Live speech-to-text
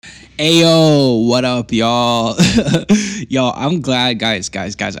Ayo, what up, y'all? Yo, I'm glad, guys.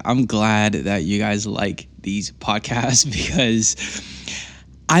 I'm glad that you guys like these podcasts because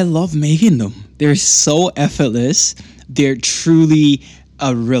I love making them. They're so effortless. They're truly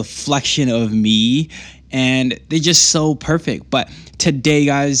a reflection of me, and they're just so perfect. But today,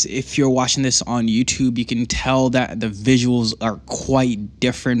 guys, if you're watching this on YouTube, you can tell that the visuals are quite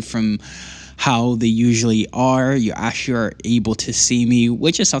different from how they usually are. You actually are able to see me,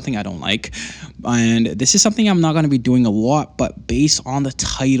 which is something I don't like. And this is something I'm not going to be doing a lot, but based on the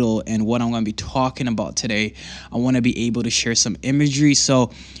title and what I'm going to be talking about today, I want to be able to share some imagery. So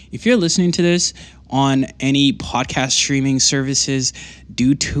if you're listening to this on any podcast streaming services,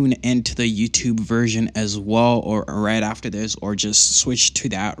 do tune into the YouTube version as well, or right after this, or just switch to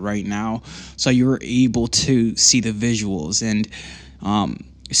that right now so you're able to see the visuals and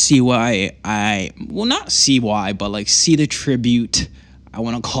see why not see why, but like see the tribute. I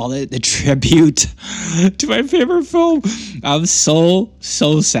want to call it the tribute to my favorite film. I'm so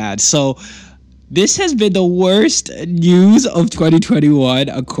sad. So this has been the worst news of 2021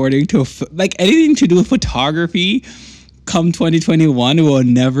 according to like anything to do with photography. Come 2021 will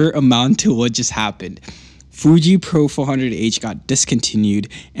never amount to what just happened. Fuji Pro 400H got discontinued,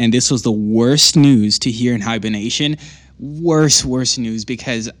 and this was the worst news to hear in hibernation. Worst news,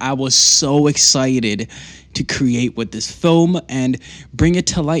 because I was so excited to create with this film and bring it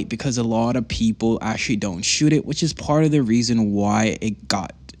to light, because a lot of people actually don't shoot it, which is part of the reason why it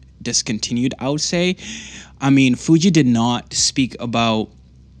got discontinued, I would say. I mean, Fuji did not speak about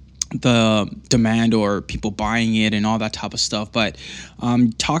the demand or people buying it and all that type of stuff, but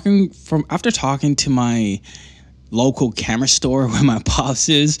after talking to my local camera store where my boss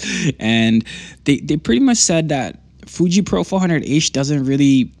is, and they pretty much said that Fuji Pro 400H doesn't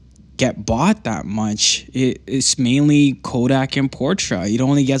really get bought that much. It's mainly Kodak and Portra. It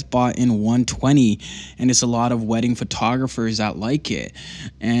only gets bought in 120, and it's a lot of wedding photographers that like it.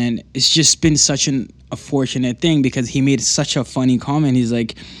 And it's just been such a fortunate thing, because he made such a funny comment. He's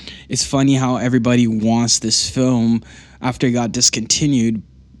like, it's funny how everybody wants this film after it got discontinued,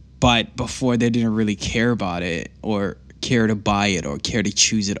 but before they didn't really care about it or care to buy it or care to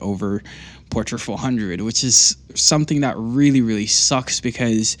choose it over Portra 400, which is something that really sucks,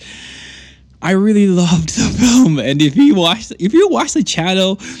 because I really loved the film. And if you watch the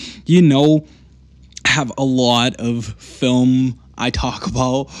channel, you know I have a lot of film I talk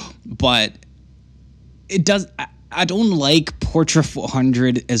about, but I don't like Portra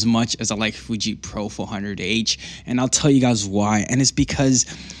 400 as much as I like Fuji Pro 400H, and I'll tell you guys why. And it's because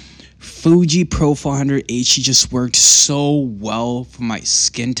Fuji Pro 400H just worked so well for my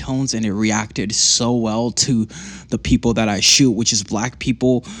skin tones, and it reacted so well to the people that I shoot, which is black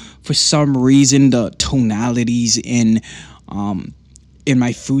people. For some reason, the tonalities in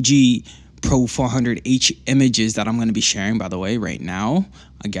my Fuji Pro 400H images that I'm going to be sharing, by the way, right now,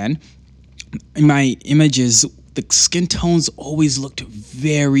 again, in my images, the skin tones always looked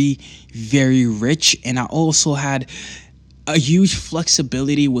very rich, and I also had a huge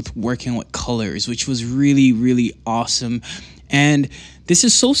flexibility with working with colors, which was really awesome. And this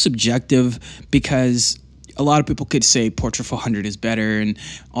is so subjective, because a lot of people could say Portra 400 is better and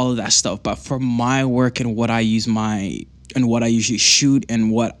all of that stuff, but for my work and what I usually shoot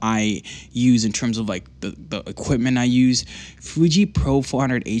and what I use in terms of like the equipment I use, Fuji Pro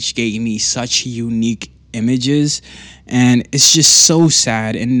 400H gave me such unique images, and it's just so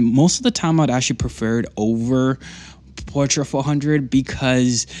sad. And most of the time I'd actually prefer it over Portra 400,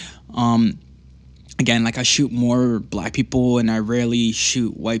 because again, like, I shoot more black people and I rarely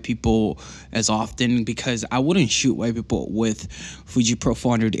shoot white people as often, because I wouldn't shoot white people with Fuji Pro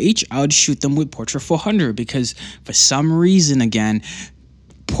 400H. I would shoot them with Portra 400, because for some reason, again,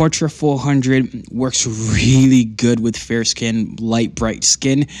 Portra 400 works really good with fair skin, light, bright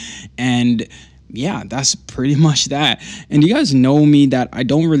skin. And yeah, that's pretty much that. And you guys know me that I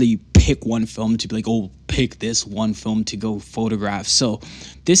don't really pick one film to be like, oh, pick this one film to go photograph. So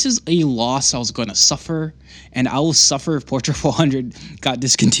this is a loss I was going to suffer, and I will suffer if Portra 400 got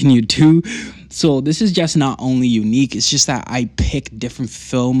discontinued too. So this is just not only unique, it's just that I pick different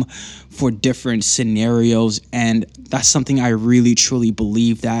film for different scenarios, and that's something I really truly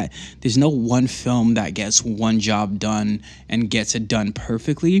believe, that there's no one film that gets one job done and gets it done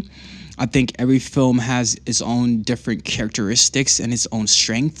perfectly. I think every film has its own different characteristics and its own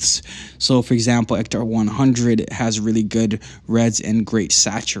strengths. So, for example, Ektar 100 has really good reds and great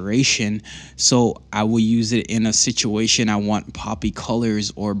saturation. So I will use it in a situation I want poppy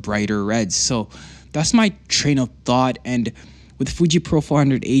colors or brighter reds. So that's my train of thought. And with Fuji Pro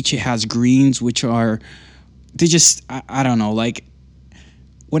 400H, it has greens, which are, they just, I don't know, like,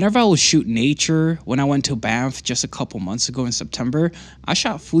 whenever I would shoot nature, when I went to Banff just a couple months ago in September, I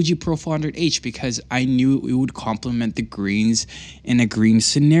shot Fuji Pro 400H because I knew it would complement the greens in a green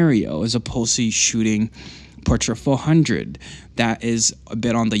scenario as opposed to shooting Portra 400 that is a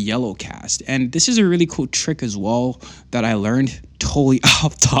bit on the yellow cast. And this is a really cool trick as well that I learned, totally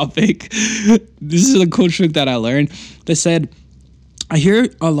off topic. This is a cool trick that I learned that said, I hear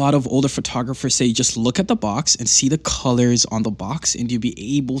a lot of older photographers say just look at the box and see the colors on the box, and you'll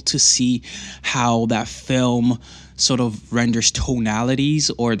be able to see how that film sort of renders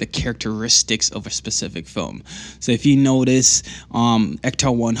tonalities or the characteristics of a specific film. So if you notice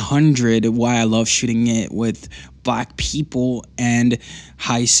Ectar 100, why I love shooting it with black people and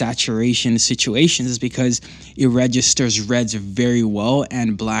high saturation situations is because it registers reds very well,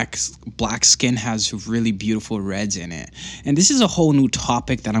 and black skin has really beautiful reds in it. And this is a whole new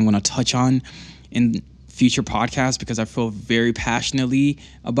topic that I'm going to touch on in future podcasts because I feel very passionately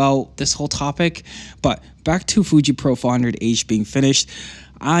about this whole topic. But back to Fuji Pro 400H being finished,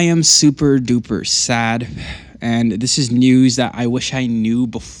 I am super duper sad. And this is news that I wish I knew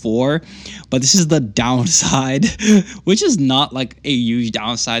before, but this is the downside, which is not like a huge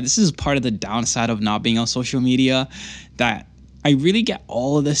downside. This is part of the downside of not being on social media, that I really get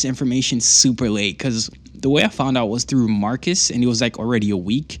all of this information super late, because the way I found out was through Marcus, and it was like already a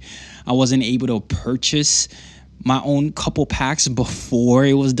week. I wasn't able to purchase my own couple packs before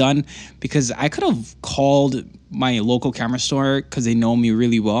it was done, because I could have called my local camera store because they know me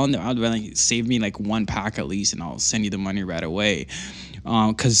really well, and I'd like save me like one pack at least, and I'll send you the money right away.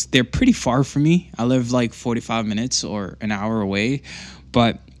 Because they're pretty far from me. I live like 45 minutes or an hour away.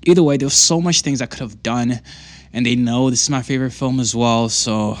 But either way, there's so much things I could have done, and they know this is my favorite film as well.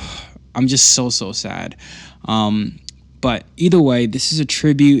 So I'm just so sad. But either way, this is a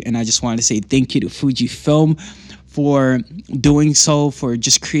tribute, and I just wanted to say thank you to Fujifilm for doing so, for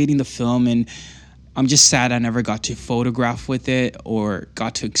just creating the film. And I'm just sad I never got to photograph with it or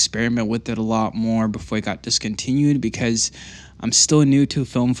got to experiment with it a lot more before it got discontinued, because I'm still new to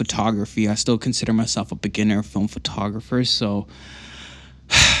film photography. I still consider myself a beginner film photographer. So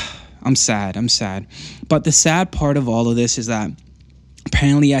I'm sad. But the sad part of all of this is that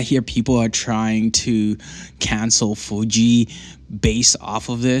apparently I hear people are trying to cancel Fuji based off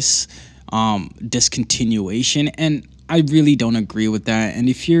of this discontinuation, and I really don't agree with that. And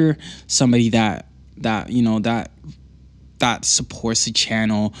if you're somebody that supports the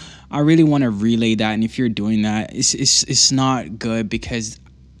channel, I really want to relay that. And if you're doing that, it's not good, because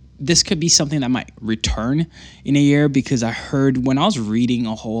this could be something that might return in a year. Because I heard when I was reading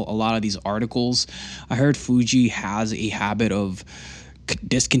a lot of these articles, I heard Fuji has a habit of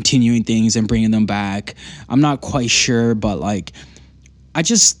discontinuing things and bringing them back. I'm not quite sure, but like, I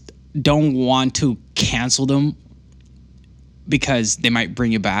just don't want to cancel them because they might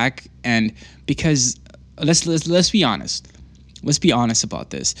bring it back. And because let's be honest. Let's be honest about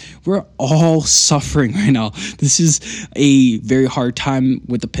this. We're all suffering right now. This is a very hard time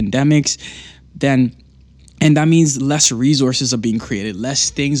with the pandemics. And that means less resources are being created, less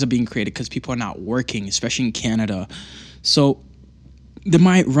things are being created because people are not working, especially in Canada. So they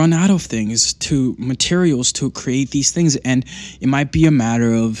might run out of materials to create these things, and it might be a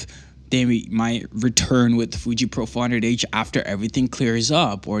matter of they might return with Fuji Pro 400H after everything clears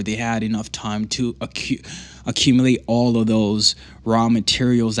up, or they had enough time to accumulate all of those raw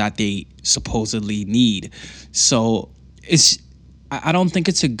materials that they supposedly need. So I don't think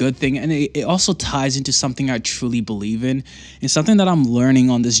it's a good thing, and it also ties into something I truly believe in, and something that I'm learning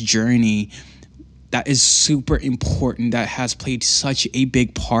on this journey that is super important, that has played such a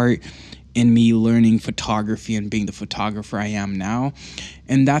big part in me learning photography and being the photographer I am now.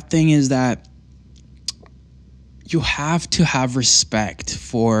 And that thing is that you have to have respect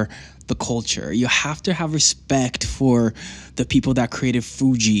for the culture. You have to have respect for the people that created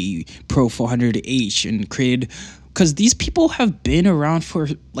Fuji Pro 400H and created, because these people have been around for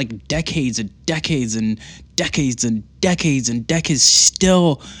like decades and decades and decades and decades and decades,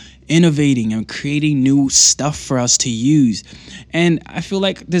 still innovating and creating new stuff for us to use. And I feel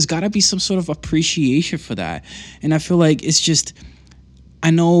like there's got to be some sort of appreciation for that. And I feel like it's just,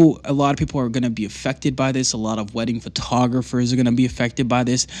 I know a lot of people are going to be affected by this. A lot of wedding photographers are going to be affected by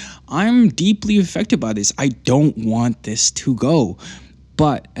this. I'm deeply affected by this. I don't want this to go.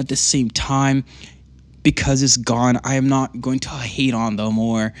 But at the same time, because it's gone, I am not going to hate on them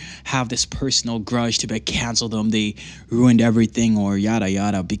or have this personal grudge to be cancel them. They ruined everything or yada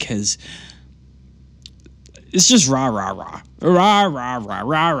yada, because it's just rah rah rah rah rah rah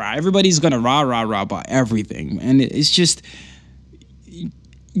rah rah. Everybody's gonna rah rah rah about everything, and it's just,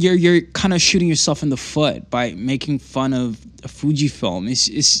 you're kind of shooting yourself in the foot by making fun of Fujifilm.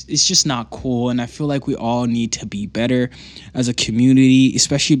 It's just not cool, and I feel like we all need to be better as a community,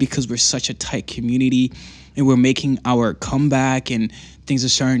 especially because we're such a tight community, and we're making our comeback, and things are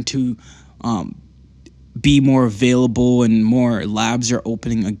starting to be more available, and more labs are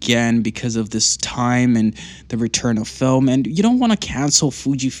opening again because of this time and the return of film. And you don't want to cancel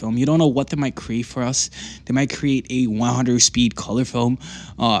Fujifilm. You don't know what they might create for us. They might create a 100 speed color film,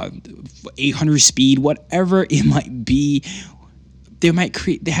 800 speed, whatever it might be.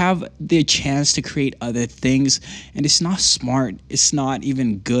 They have the chance to create other things, and it's not smart. It's not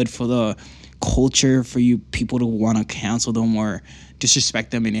even good for the culture for you people to want to cancel them or disrespect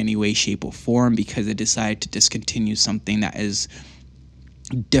them in any way, shape, or form because they decide to discontinue something that is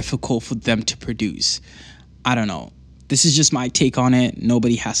difficult for them to produce. I don't know. This is just my take on it.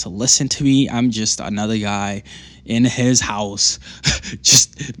 Nobody has to listen to me. I'm just another guy in his house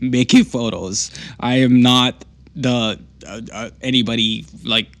just making photos. I am not the anybody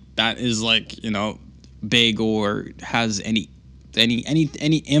like that is like, you know, big or has any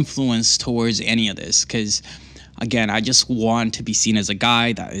influence towards any of this, because again, I just want to be seen as a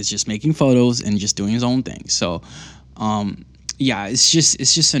guy that is just making photos and just doing his own thing. So yeah, it's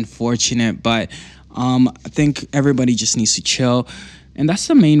just unfortunate, but I think everybody just needs to chill, and that's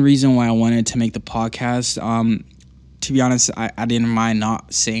the main reason why I wanted to make the podcast. To be honest, I didn't mind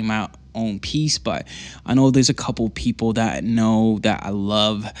not saying my own piece, but I know there's a couple people that know that I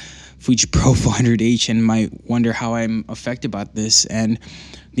love Fuji Pro 400H and might wonder how I'm affected by this, and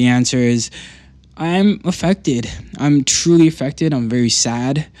the answer is I'm affected. I'm truly affected. I'm very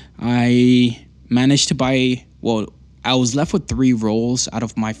sad. I managed to buy, I was left with 3 rolls out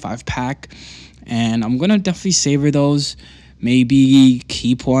of my 5-pack, and I'm gonna definitely savor those, maybe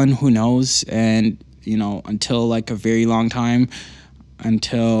keep one, who knows, and you know, until like a very long time,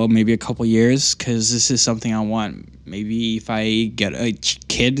 until maybe a couple years, because this is something I want. Maybe if I get a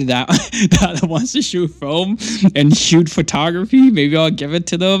kid that that wants to shoot film and shoot photography, maybe I'll give it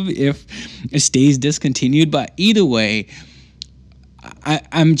to them if it stays discontinued. But either way,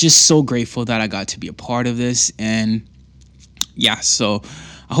 I'm just so grateful that I got to be a part of this. And yeah, so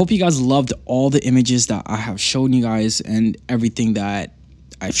I hope you guys loved all the images that I have shown you guys and everything that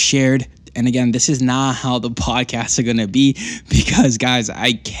I've shared. And again, this is not how the podcasts are going to be, because guys,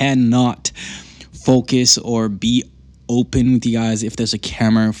 I cannot focus or be open with you guys if there's a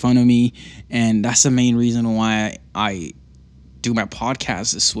camera in front of me. And that's the main reason why I do my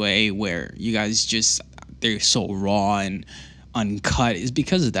podcast this way, where you guys just, they're so raw and uncut, is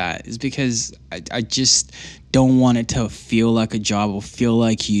because of that. Is because I just don't want it to feel like a job or feel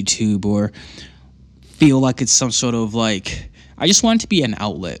like YouTube or feel like it's some sort of like, I just want it to be an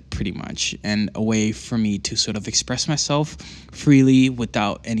outlet pretty much, and a way for me to sort of express myself freely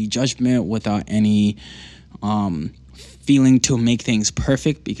without any judgment, without any feeling to make things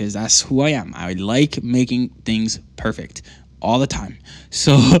perfect, because that's who I am. I like making things perfect all the time.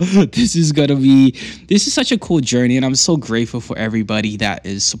 So this is such a cool journey, and I'm so grateful for everybody that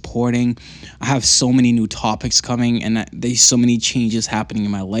is supporting. I have so many new topics coming, and there's so many changes happening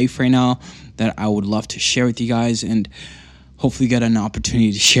in my life right now that I would love to share with you guys, and hopefully get an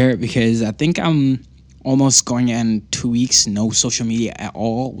opportunity to share it, because I think I'm almost going in 2 weeks, no social media at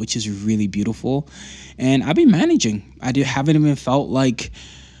all, which is really beautiful. And I've been managing. Haven't even felt like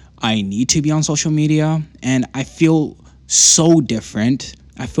I need to be on social media, and I feel so different.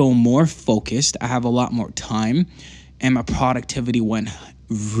 I feel more focused. I have a lot more time, and my productivity went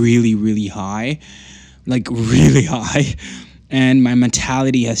really, really high, like really high, and my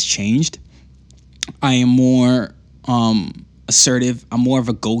mentality has changed. I am more assertive. I'm more of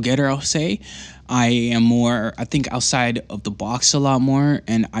a go-getter, I'll say. I think outside of the box a lot more,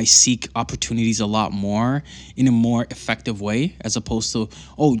 and I seek opportunities a lot more in a more effective way, as opposed to,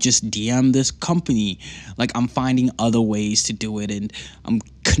 just DM this company. Like, I'm finding other ways to do it, and I'm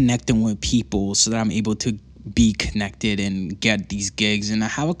connecting with people so that I'm able to be connected and get these gigs. And I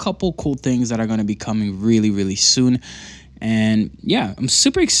have a couple cool things that are going to be coming really, really soon. And yeah, I'm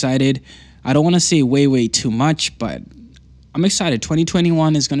super excited. I don't want to say way too much, but I'm excited.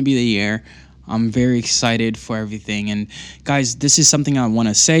 2021 is going to be the year. I'm very excited for everything. And guys, this is something I want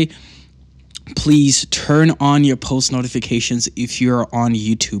to say. Please turn on your post notifications if you're on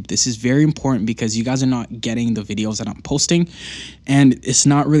YouTube. This is very important, because you guys are not getting the videos that I'm posting, and it's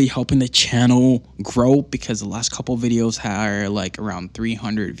not really helping the channel grow, because the last couple videos are like around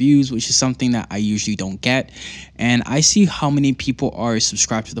 300 views, which is something that I usually don't get. And I see how many people are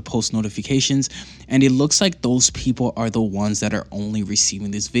subscribed to the post notifications, and it looks like those people are the ones that are only receiving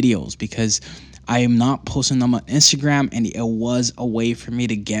these videos, because I am not posting them on Instagram, and it was a way for me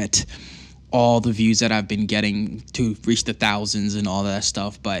to get all the views that I've been getting to reach the thousands and all that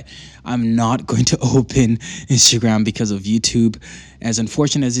stuff. But I'm not going to open Instagram because of YouTube. As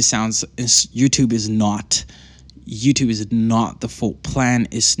unfortunate as it sounds, YouTube is not the full plan.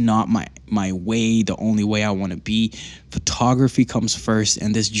 It's not my way, the only way I want to be. Photography comes first,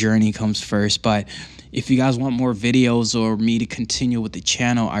 and this journey comes first. But if you guys want more videos or me to continue with the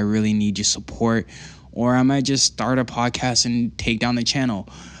channel, I really need your support, or I might just start a podcast and take down the channel.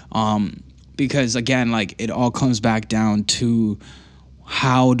 Because again, like, it all comes back down to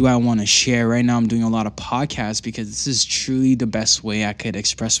how do I want to share. Right now I'm doing a lot of podcasts because this is truly the best way I could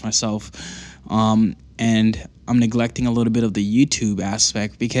express myself. And I'm neglecting a little bit of the YouTube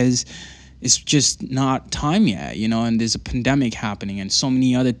aspect because it's just not time yet, and there's a pandemic happening and so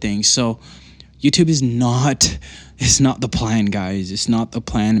many other things. So YouTube it's not the plan, guys. It's not the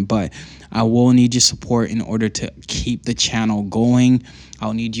plan, but I will need your support in order to keep the channel going.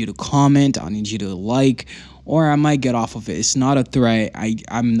 I'll need you to comment. I'll need you to like, or I might get off of it. It's not a threat.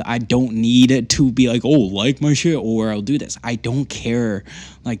 I don't need it to be like, oh, like my shit, or I'll do this. I don't care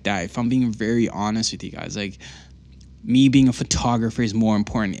like that. If I'm being very honest with you guys, like, me being a photographer is more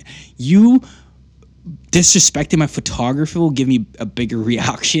important. You disrespecting my photography will give me a bigger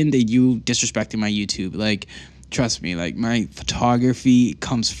reaction than you disrespecting my YouTube. Like, trust me, like, my photography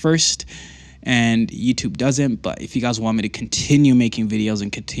comes first and YouTube doesn't. But if you guys want me to continue making videos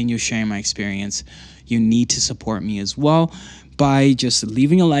and continue sharing my experience, you need to support me as well by just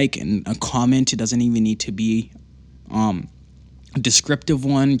leaving a like and a comment. It doesn't even need to be a descriptive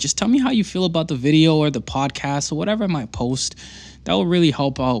one. Just tell me how you feel about the video or the podcast or whatever I might post. That will really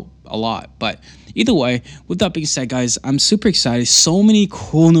help out a lot. But either way, with that being said, guys, I'm super excited. So many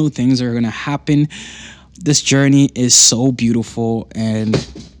cool new things are going to happen. This journey is so beautiful, and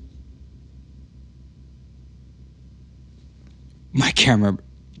my camera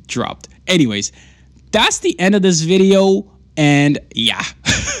dropped. Anyways, that's the end of this video, and yeah.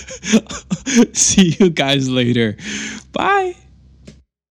 See you guys later. Bye.